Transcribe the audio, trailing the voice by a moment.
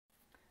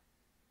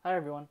Hi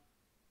everyone,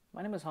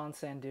 my name is Hans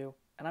Sandu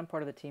and I'm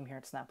part of the team here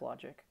at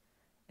SnapLogic.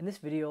 In this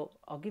video,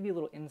 I'll give you a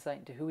little insight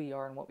into who we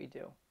are and what we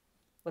do.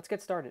 Let's get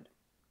started.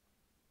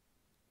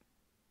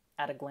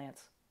 At a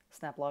glance,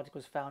 SnapLogic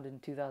was founded in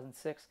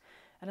 2006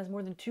 and has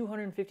more than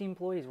 250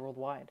 employees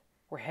worldwide.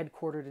 We're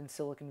headquartered in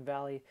Silicon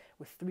Valley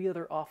with 3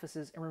 other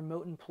offices and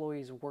remote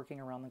employees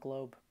working around the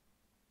globe.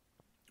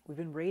 We've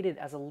been rated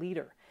as a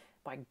leader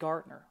by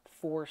Gartner,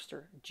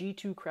 Forrester,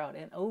 G2 Crowd,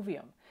 and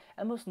Ovium,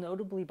 and most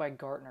notably by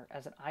Gartner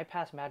as an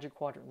iPass Magic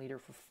Quadrant leader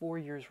for 4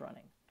 years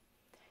running.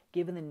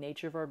 Given the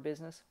nature of our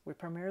business, we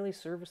primarily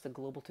service the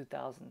Global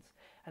 2000s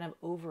and have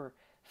over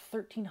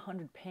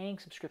 1,300 paying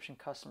subscription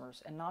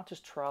customers and not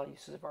just trial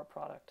uses of our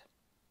product.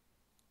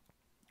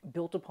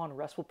 Built upon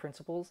RESTful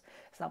principles,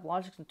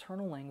 SnapLogic's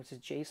internal language is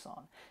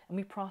JSON, and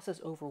we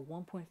process over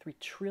 1.3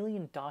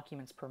 trillion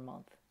documents per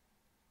month.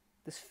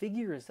 This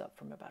figure is up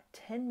from about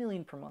 10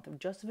 million per month of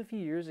just a few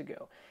years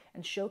ago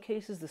and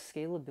showcases the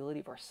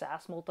scalability of our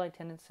SaaS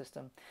multi-tenant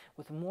system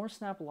with more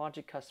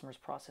SnapLogic customers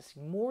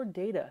processing more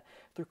data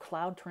through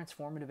cloud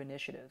transformative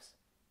initiatives.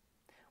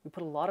 We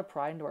put a lot of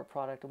pride into our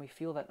product and we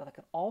feel that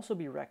can also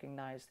be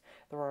recognized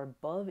through our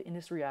above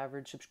industry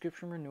average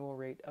subscription renewal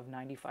rate of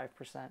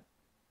 95%.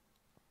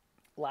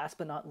 Last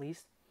but not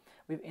least,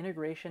 we have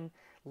integration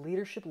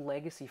leadership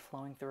legacy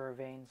flowing through our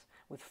veins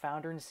with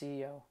founder and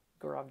CEO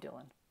Gaurav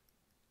Dhillon.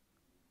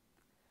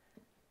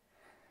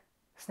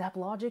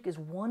 SnapLogic is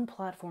one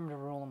platform to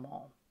rule them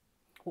all.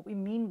 What we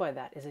mean by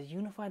that is a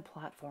unified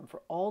platform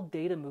for all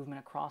data movement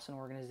across an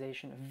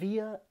organization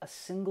via a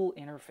single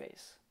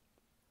interface.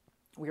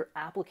 We are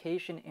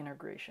application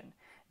integration,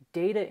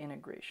 data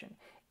integration,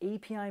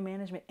 API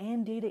management,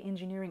 and data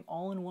engineering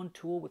all in one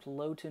tool with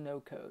low to no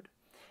code.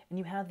 And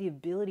you have the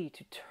ability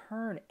to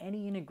turn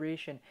any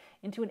integration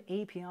into an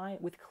API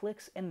with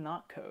clicks and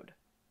not code.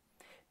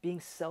 Being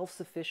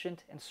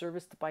self-sufficient and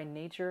serviced by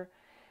nature,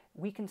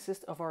 we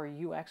consist of our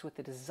UX with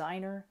the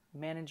designer,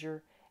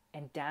 manager,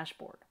 and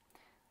dashboard.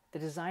 The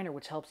designer,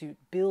 which helps you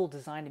build,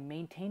 design, and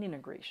maintain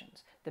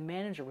integrations. The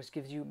manager, which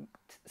gives you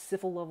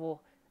CIFL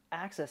level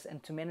access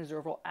and to manage the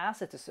overall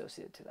assets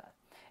associated to that.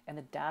 And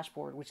the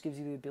dashboard, which gives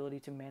you the ability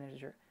to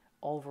manage your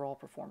overall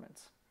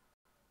performance.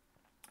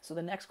 So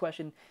the next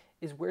question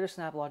is, where does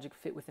SnapLogic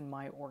fit within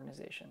my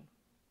organization?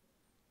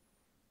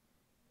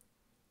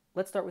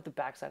 Let's start with the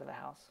backside of the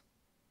house,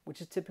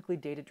 which is typically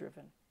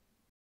data-driven.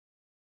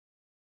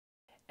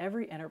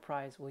 Every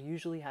enterprise will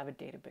usually have a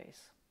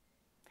database.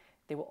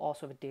 They will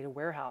also have a data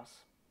warehouse.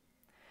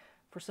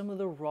 For some of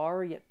the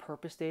raw yet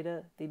purpose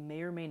data, they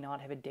may or may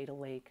not have a data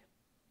lake.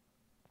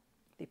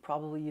 They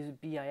probably use a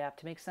BI app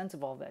to make sense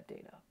of all of that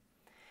data.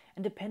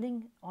 And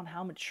depending on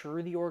how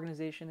mature the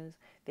organization is,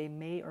 they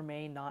may or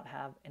may not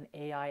have an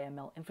AI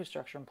ML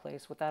infrastructure in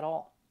place with that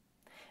all.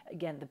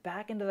 Again, the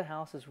back end of the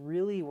house is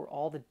really where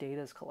all the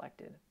data is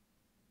collected.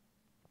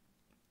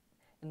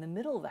 In the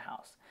middle of the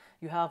house,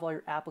 you have all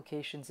your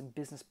applications and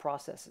business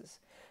processes.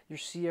 Your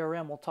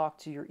CRM will talk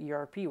to your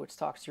ERP, which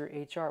talks to your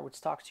HR,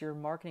 which talks to your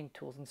marketing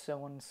tools, and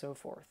so on and so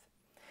forth.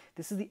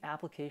 This is the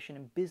application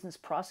and business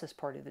process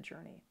part of the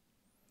journey.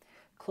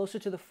 Closer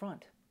to the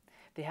front,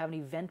 they have an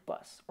event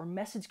bus or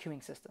message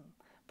queuing system,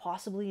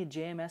 possibly a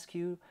JMS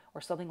queue or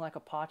something like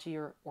Apache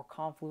or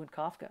Confluent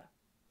Kafka.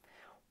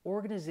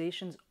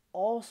 Organizations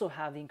also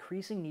have the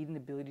increasing need and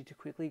ability to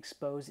quickly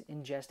expose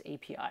and ingest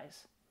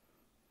APIs.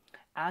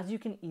 As you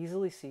can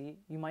easily see,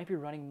 you might be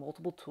running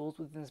multiple tools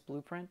within this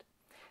blueprint.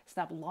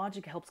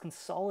 SnapLogic helps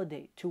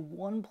consolidate to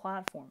one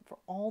platform for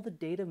all the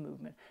data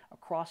movement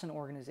across an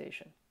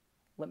organization.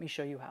 Let me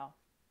show you how.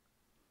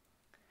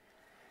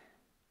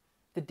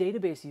 The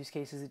database use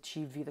case is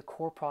achieved via the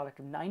core product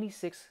of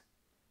 96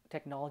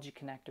 technology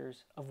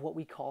connectors of what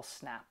we call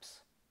snaps.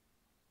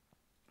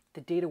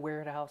 The data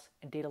warehouse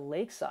and data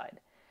lake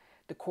side,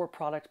 the core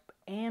product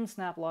and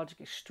SnapLogic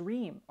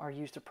Extreme are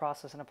used to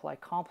process and apply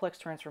complex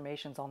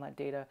transformations on that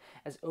data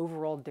as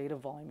overall data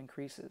volume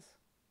increases.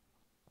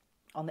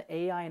 On the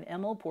AI and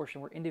ML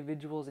portion, where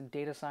individuals and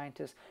data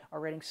scientists are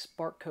writing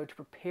Spark code to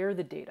prepare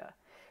the data,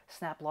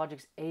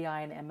 SnapLogic's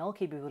AI and ML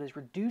capabilities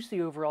reduce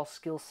the overall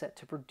skill set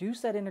to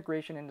produce that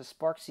integration into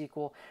Spark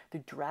SQL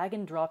through drag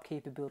and drop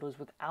capabilities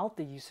without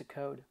the use of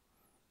code.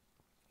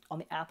 On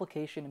the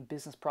application and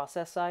business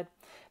process side,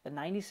 the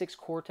 96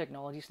 core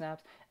technology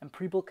snaps and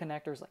pre-built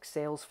connectors like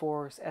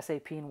Salesforce,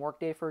 SAP, and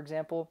Workday, for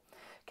example,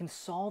 can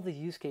solve the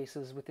use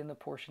cases within the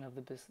portion of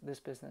this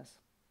business.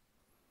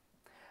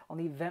 On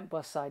the event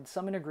bus side,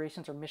 some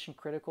integrations are mission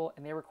critical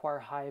and they require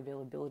high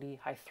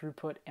availability, high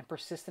throughput, and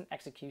persistent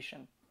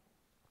execution.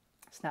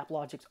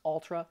 SnapLogic's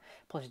Ultra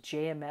plus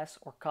JMS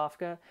or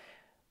Kafka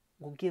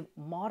will give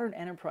modern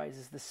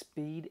enterprises the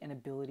speed and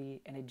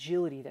ability and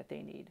agility that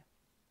they need.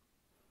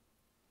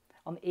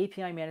 On the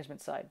API management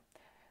side,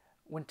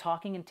 when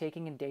talking and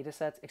taking in data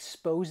sets,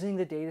 exposing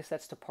the data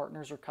sets to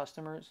partners or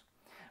customers,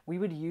 we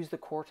would use the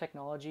core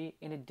technology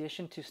in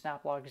addition to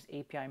SnapLogic's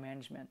API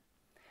management.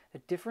 The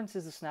difference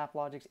is the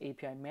SnapLogic's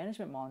API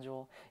management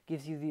module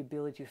gives you the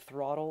ability to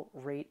throttle,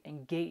 rate,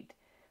 and gate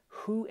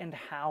who and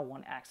how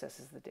one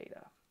accesses the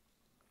data.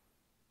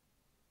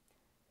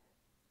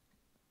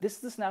 This is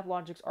the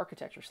SnapLogic's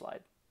architecture slide.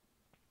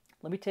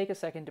 Let me take a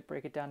second to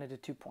break it down into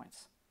 2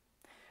 points.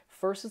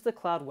 First is the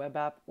cloud web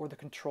app or the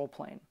control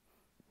plane.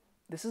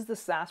 This is the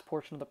SaaS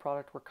portion of the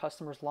product where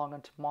customers log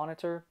on to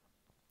monitor,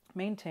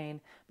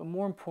 maintain, but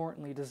more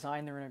importantly,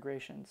 design their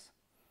integrations.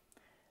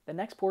 The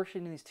next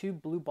portion in these 2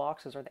 blue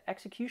boxes are the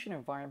execution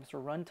environments or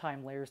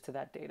runtime layers to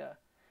that data.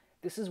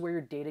 This is where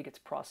your data gets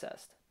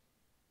processed.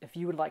 If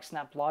you would like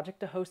SnapLogic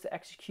to host the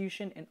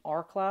execution in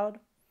our cloud,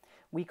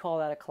 we call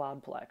that a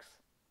Cloudplex.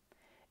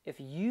 If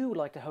you would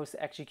like to host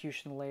the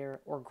execution layer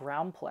or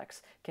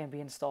Groundplex can be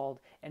installed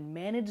and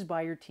managed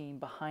by your team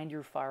behind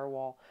your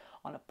firewall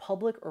on a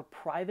public or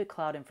private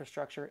cloud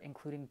infrastructure,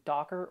 including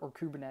Docker or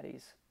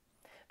Kubernetes.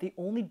 The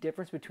only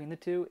difference between the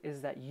two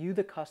is that you,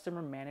 the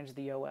customer, manage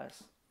the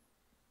OS.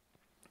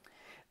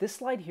 This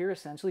slide here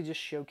essentially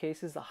just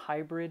showcases the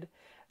hybrid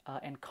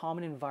and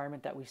common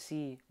environment that we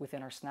see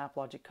within our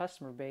SnapLogic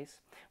customer base,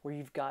 where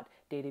you've got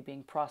data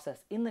being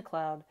processed in the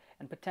cloud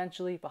and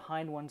potentially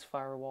behind one's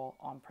firewall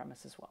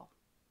on-premise as well.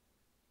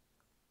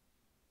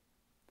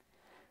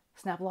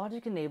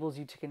 SnapLogic enables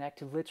you to connect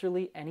to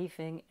literally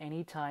anything,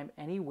 anytime,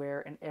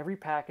 anywhere, and every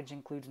package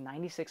includes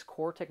 96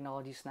 core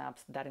technology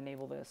snaps that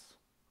enable this.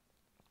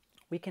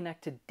 We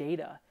connect to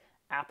data,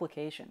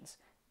 applications,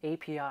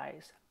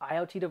 APIs,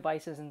 IoT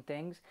devices and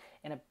things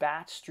in a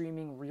batch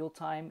streaming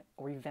real-time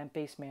or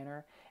event-based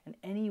manner, and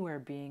anywhere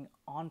being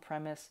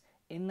on-premise,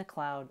 in the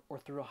cloud, or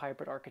through a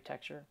hybrid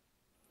architecture.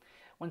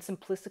 When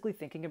simplistically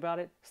thinking about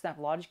it,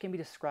 SnapLogic can be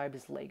described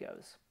as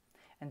Legos.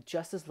 And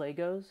just as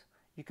Legos,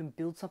 you can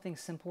build something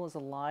simple as a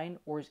line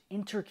or as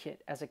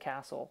intricate as a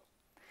castle.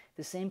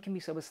 The same can be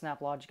said with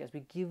SnapLogic as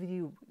we give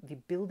you the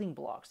building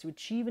blocks to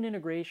achieve an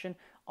integration,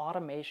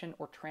 automation,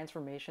 or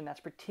transformation that's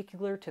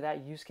particular to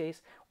that use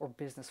case or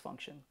business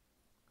function.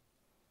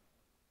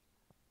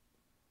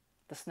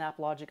 The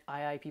SnapLogic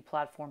IIP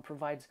platform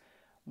provides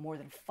more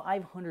than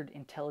 500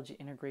 intelligent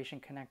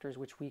integration connectors,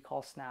 which we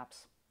call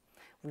snaps.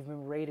 We've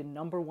been rated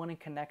 #1 in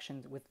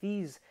connections with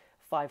these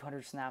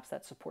 500 snaps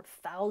that support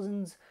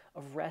thousands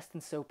of REST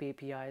and SOAP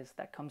APIs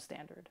that come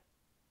standard.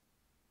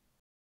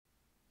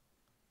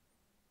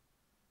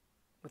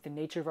 With the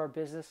nature of our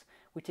business,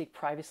 we take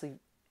privacy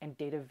and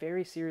data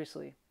very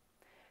seriously.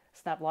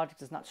 SnapLogic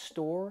does not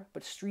store,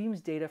 but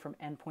streams data from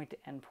endpoint to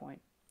endpoint.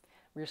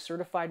 We are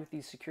certified with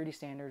these security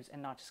standards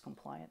and not just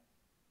compliant.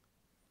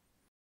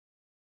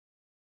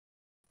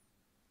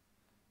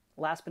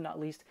 Last but not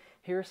least,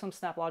 here are some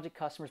SnapLogic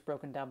customers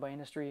broken down by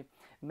industry.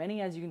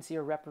 Many, as you can see,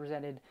 are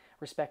represented,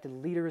 respected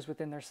leaders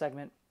within their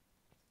segment,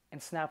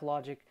 and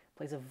SnapLogic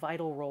plays a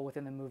vital role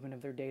within the movement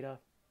of their data.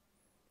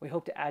 We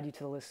hope to add you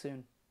to the list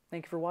soon.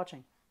 Thank you for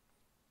watching.